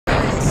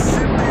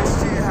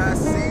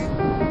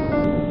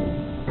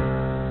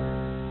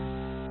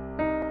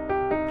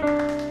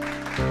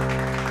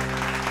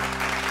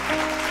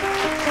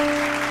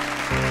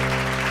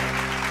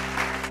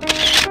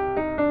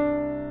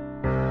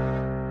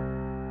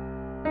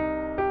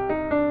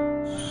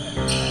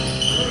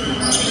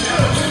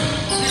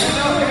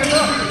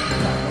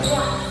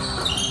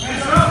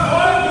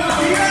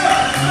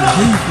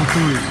for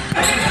 3.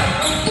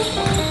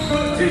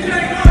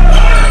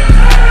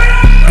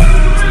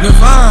 Good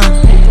find.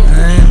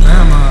 And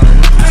Bama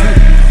with the 2.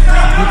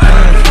 Good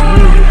pass for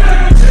Wood.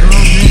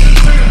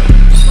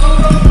 Strong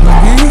hands.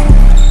 McGee.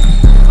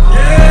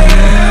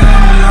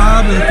 And the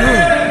lob is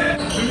good.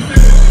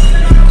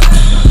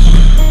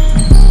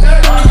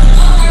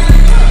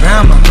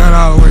 Bama got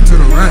all the way to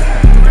the right.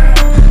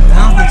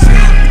 Now the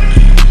champ.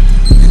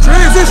 In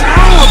transition.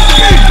 Oh,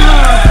 big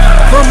block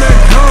from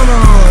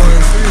McDonald.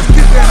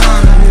 Get that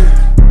out of here.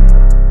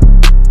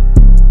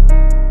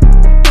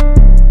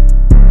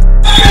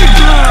 Big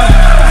block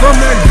from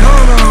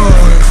McDonald.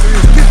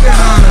 Get that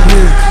out of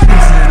here.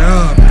 Mix it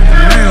up.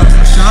 Nails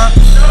a shot.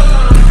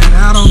 And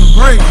out on the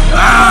break.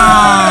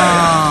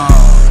 Wow.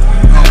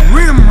 A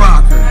rim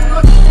rocker.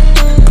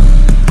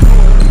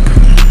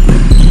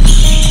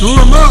 Threw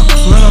him up.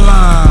 Let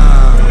alive.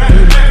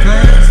 Good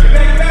pass.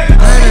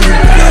 That is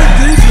good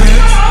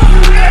defense.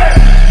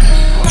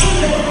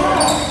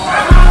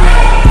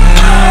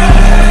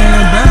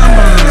 And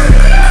Bama.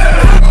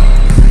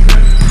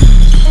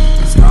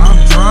 Stop,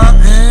 drop,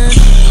 and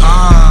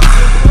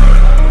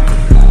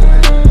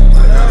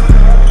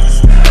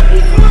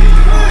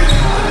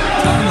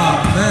Come on,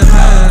 bad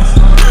pass.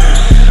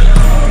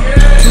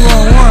 2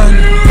 on 1.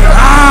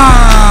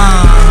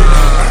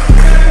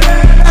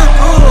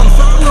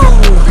 Follow.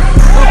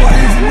 Couple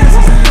easy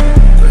misses here.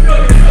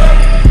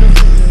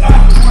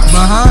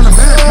 Behind the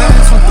back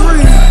pass for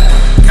 3.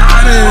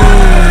 Got it.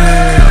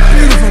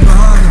 Beautiful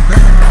behind the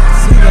back.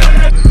 See that?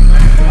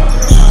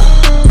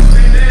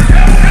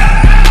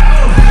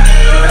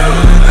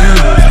 And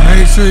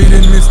made sure you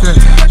didn't miss that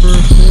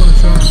first quarter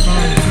trying to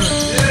find the touch.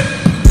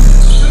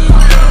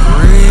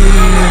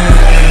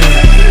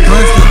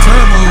 Press the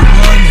turbo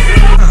button.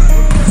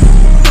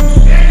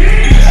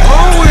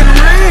 Oh, and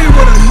Ray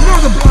with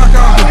another block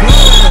out the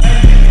glove.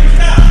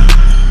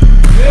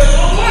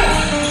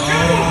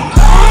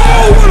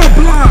 Oh, what a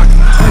block!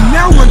 And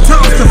that one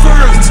tossed the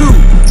first 2.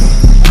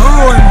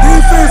 Oh, and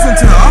defense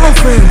into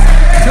offense.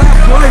 Top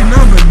play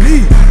number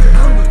knee.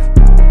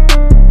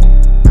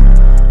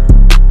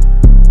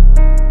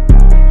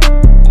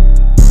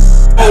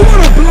 Oh,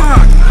 what a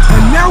block!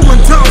 And that one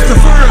tossed the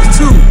first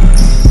 2.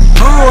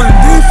 Oh, and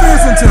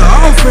defense into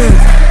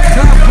offense.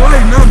 Top play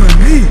number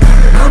knee.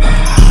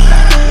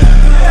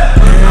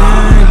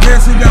 And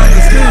guess who got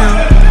the steal?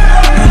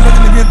 And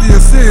looking to get the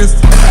assist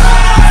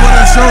for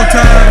that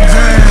Showtime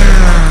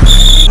jam.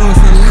 So it's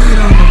the lead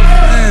on the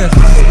pass.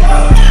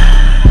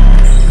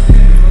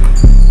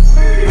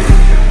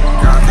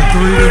 Got the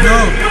 3 to go.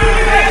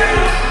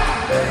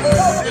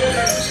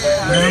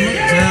 Bama,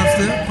 jab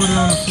step, put it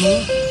on the floor.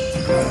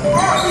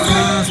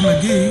 Finds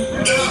McGee.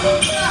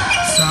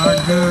 Shot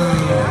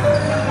good.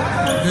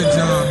 Good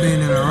job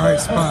being in the right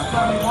spot.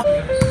 Got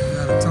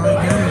a tight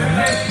game.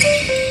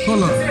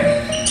 Pull up.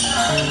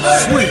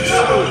 Switch.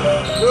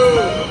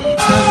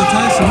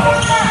 Hesitation.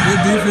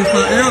 Good defense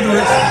by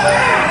Eldridge.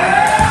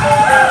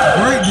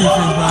 Great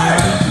defense by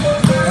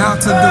Eldridge. Out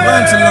to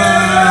Durantula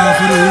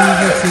for the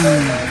easy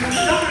 2.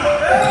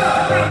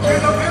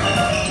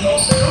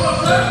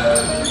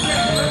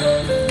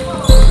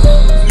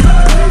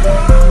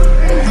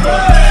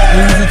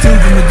 Easy 2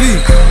 for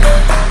McGee.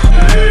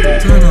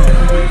 Turn on.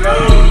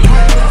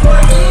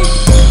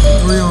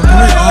 3 on 3.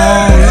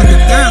 Oh, look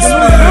at that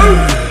spin.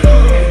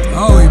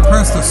 Oh, he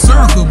pressed the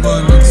circle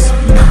button. He's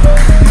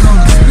on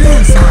the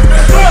spin side.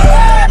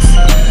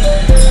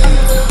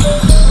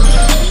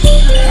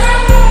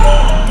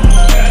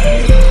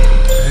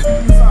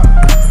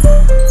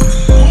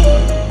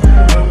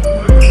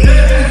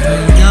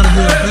 You gotta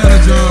do a better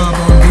job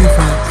on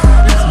defense.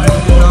 So you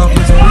get the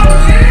offensive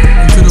rebound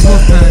into the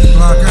Wolfpack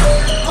block out.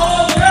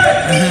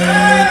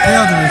 And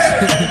Eldridge.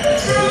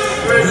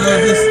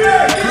 This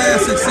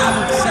classic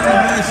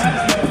celebration.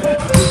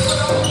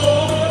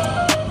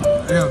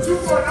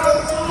 Eldridge.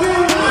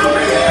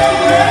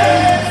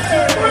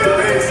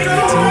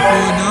 2 for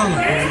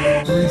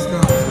 $1. 3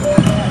 stops.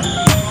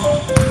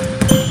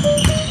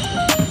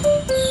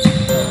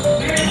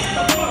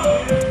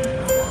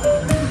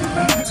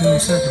 15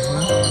 seconds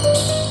left.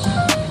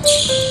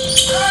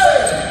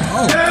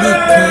 Oh, good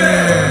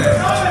catch.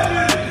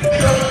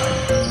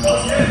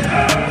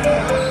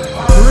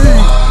 3.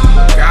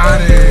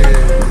 Got it.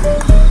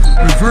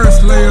 Reverse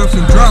layups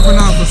and dropping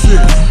off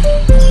assists.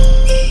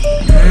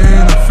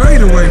 And a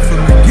fadeaway from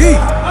McGee.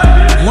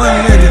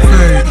 One-legged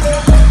fade.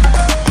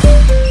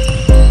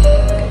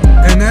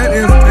 And that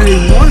is a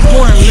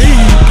 1-point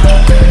lead.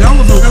 That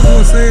was what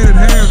everyone said at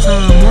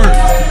halftime worked.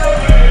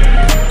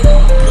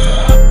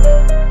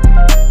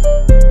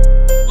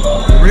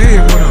 Red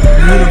with a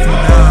beautiful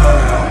dive.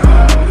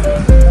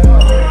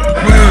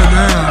 Player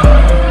down.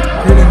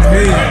 Hit in the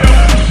head.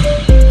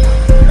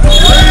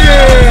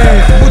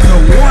 Red with a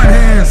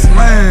one-hand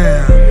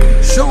slam.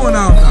 Showing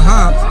off the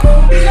hops.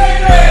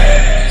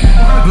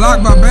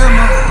 Blocked by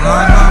Bama.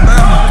 Blocked by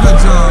Bama. Good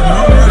job. No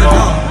ready to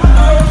go.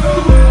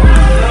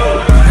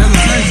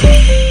 Hesitation.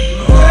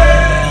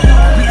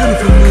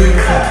 Beautiful move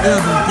from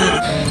Eldridge.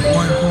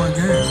 1 point.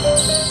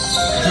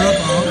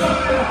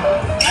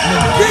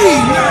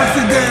 knocks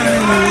it down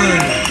anyway.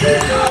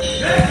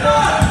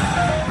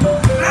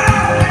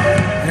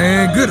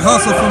 And good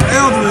hustle from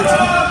Eldridge.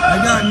 They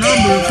got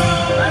numbers.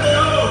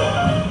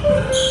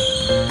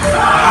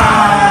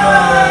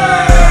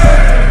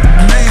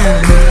 Man,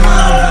 and he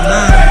climbs the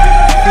ladder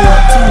for a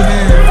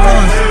two-hand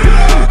flush.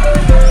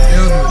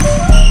 Eldridge.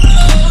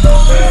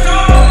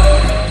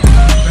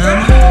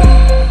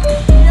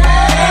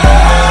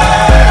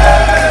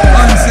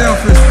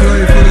 Unselfish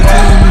play for the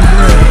team in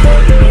gray.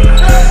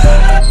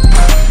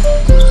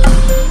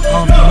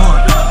 Off the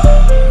mark.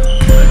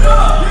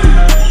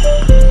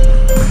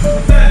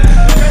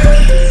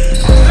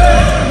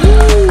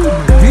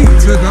 He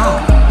took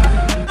off.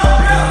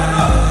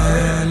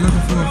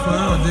 Looking for a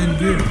foul, didn't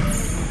get it.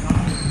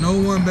 No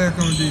one back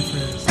on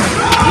defense.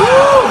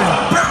 Woo!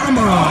 And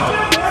Bama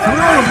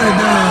throws it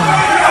down.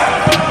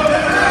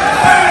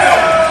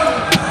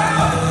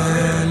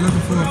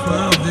 Looking for a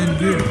foul, didn't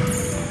get it.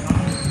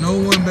 No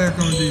one back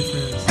on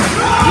defense.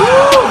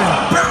 Woo!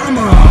 And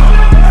Bama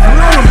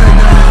throws it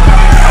down.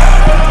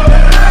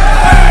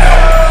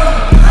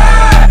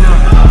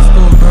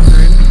 Score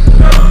update.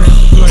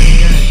 Play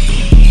game.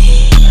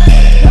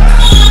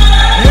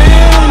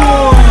 And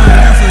one.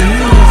 That's a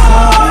huge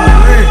assault for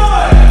Rick.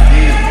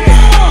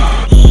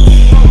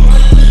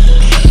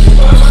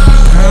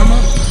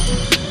 Hammer.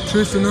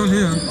 Tristan on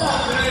him. He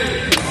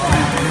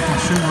can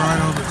shoot right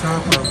over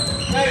top of it.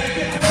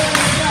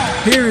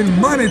 Here in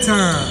money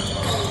time.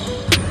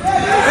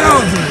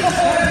 Eldridge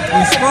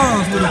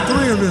responds with a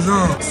three of his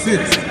own.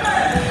 6.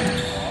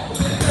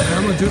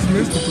 Hammer just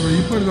missed the three.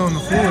 He put it on the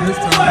floor this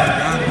time. He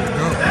got it to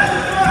go.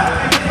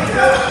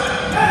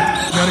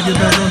 Got to get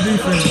back on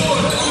defense.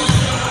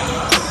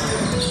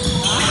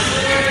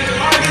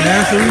 And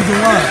that's the reason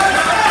why.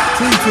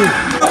 2-2.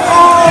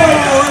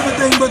 Oh,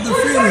 everything but the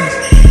finish.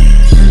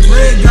 And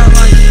Red got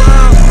like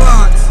 5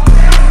 blocks.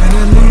 And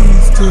that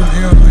leads to an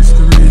Eldridge 3.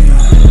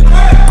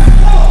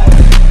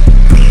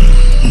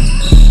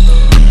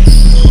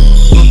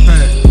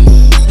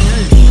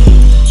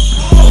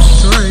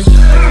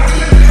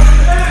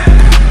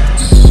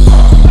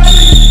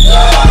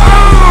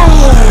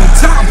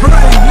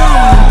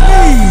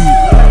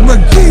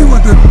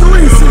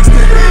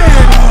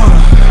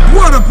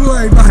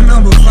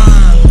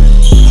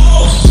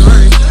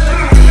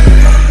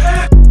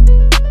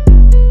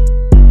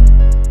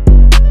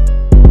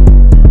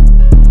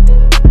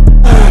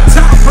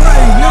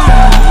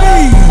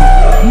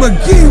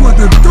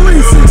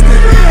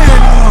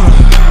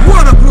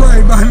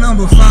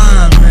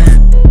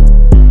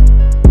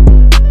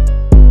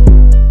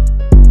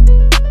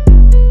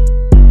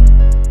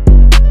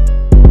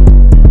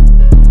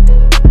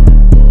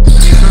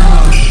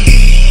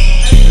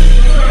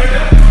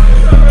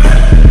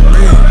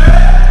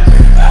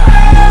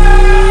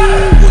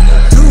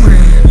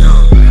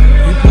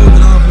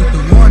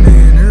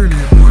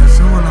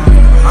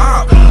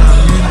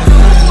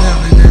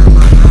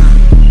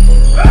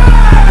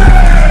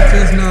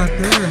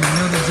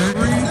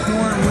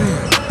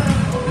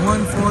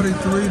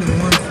 Three to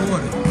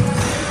 140.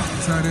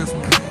 That's how this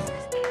one.